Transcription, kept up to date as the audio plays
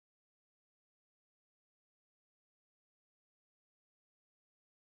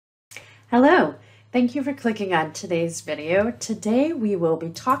Hello, thank you for clicking on today's video. Today we will be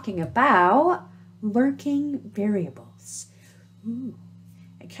talking about lurking variables. Ooh,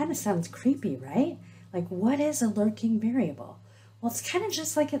 it kind of sounds creepy, right? Like, what is a lurking variable? Well, it's kind of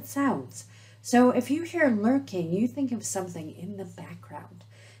just like it sounds. So if you hear lurking, you think of something in the background,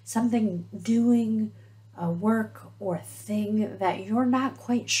 something doing a work or thing that you're not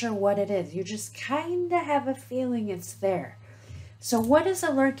quite sure what it is. You just kind of have a feeling it's there. So what is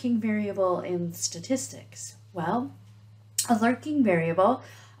a lurking variable in statistics? Well, a lurking variable,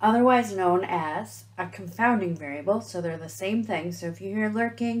 otherwise known as a confounding variable, so they're the same thing. So if you hear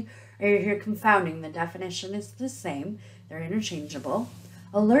lurking or you hear confounding, the definition is the same. They're interchangeable.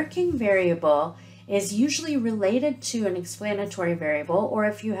 A lurking variable is usually related to an explanatory variable, or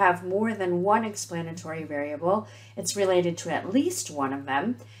if you have more than one explanatory variable, it's related to at least one of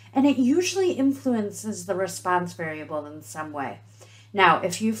them, and it usually influences the response variable in some way. Now,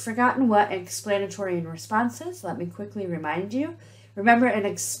 if you've forgotten what explanatory and response is, let me quickly remind you. Remember, an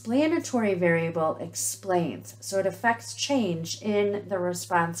explanatory variable explains, so it affects change in the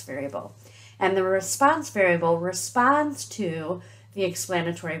response variable. And the response variable responds to the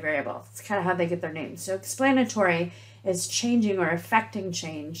explanatory variable. It's kind of how they get their name. So explanatory is changing or affecting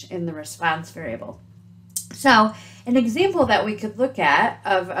change in the response variable. So an example that we could look at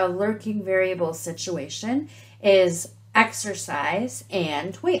of a lurking variable situation is exercise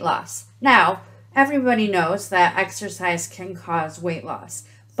and weight loss. Now, everybody knows that exercise can cause weight loss,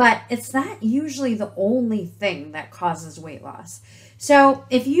 but it's not usually the only thing that causes weight loss. So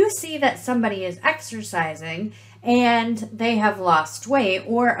if you see that somebody is exercising and they have lost weight,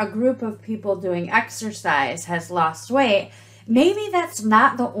 or a group of people doing exercise has lost weight, maybe that's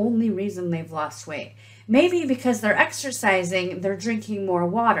not the only reason they've lost weight. Maybe because they're exercising, they're drinking more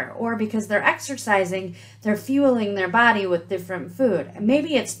water, or because they're exercising, they're fueling their body with different food. And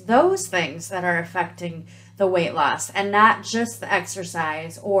maybe it's those things that are affecting the weight loss and not just the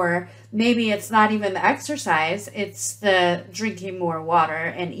exercise, or maybe it's not even the exercise, it's the drinking more water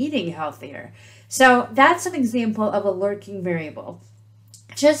and eating healthier. So that's an example of a lurking variable.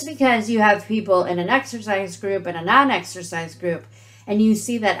 Just because you have people in an exercise group and a non-exercise group, and you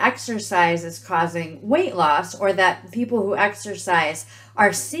see that exercise is causing weight loss, or that people who exercise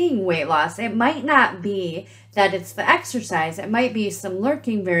are seeing weight loss, it might not be that it's the exercise. It might be some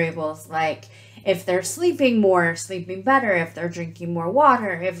lurking variables, like if they're sleeping more, sleeping better, if they're drinking more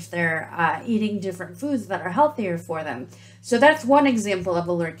water, if they're eating different foods that are healthier for them. So that's one example of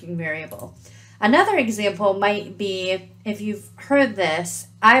a lurking variable. Another example might be, if you've heard this,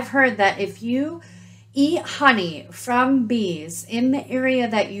 I've heard that if you eat honey from bees in the area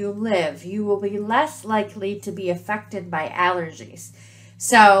that you live, you will be less likely to be affected by allergies.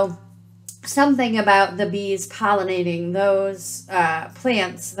 So something about the bees pollinating those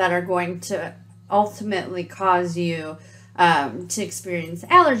plants that are going to ultimately cause you to experience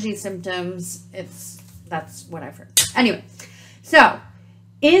allergy symptoms, that's what I've heard. Anyway, so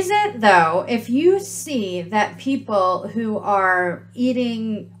is it though, if you see that people who are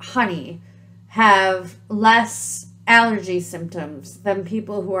eating honey have less allergy symptoms than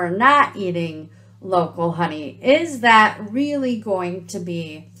people who are not eating local honey, is that really going to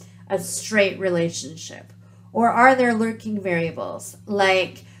be a straight relationship? Or are there lurking variables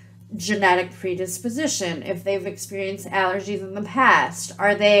like genetic predisposition? If they've experienced allergies in the past,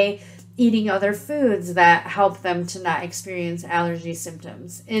 are they eating other foods that help them to not experience allergy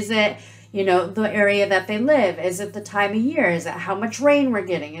symptoms? Is it, the area that they live? Is it the time of year? Is it how much rain we're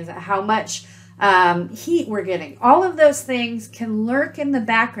getting? Is it how much heat we're getting? All of those things can lurk in the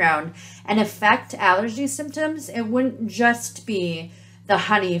background and affect allergy symptoms. It wouldn't just be the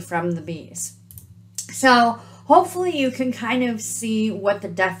honey from the bees. So hopefully you can kind of see what the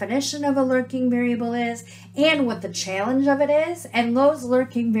definition of a lurking variable is and what the challenge of it is. And those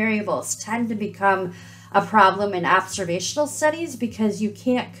lurking variables tend to become a problem in observational studies because you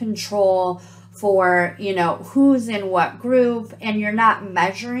can't control for, who's in what group, and you're not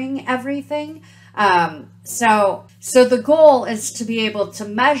measuring everything. So the goal is to be able to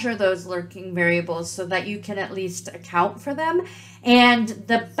measure those lurking variables so that you can at least account for them. And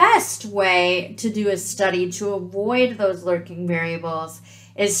the best way to do a study to avoid those lurking variables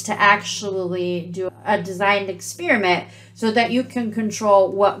is to actually do a designed experiment so that you can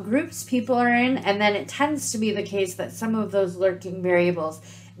control what groups people are in. And then it tends to be the case that some of those lurking variables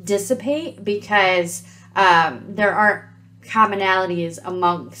dissipate because there aren't commonalities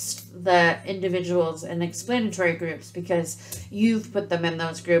amongst the individuals in explanatory groups because you've put them in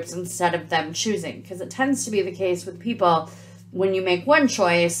those groups instead of them choosing. Because it tends to be the case with people, when you make one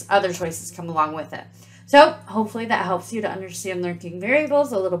choice, other choices come along with it. So hopefully that helps you to understand lurking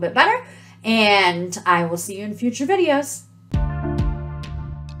variables a little bit better. And I will see you in future videos.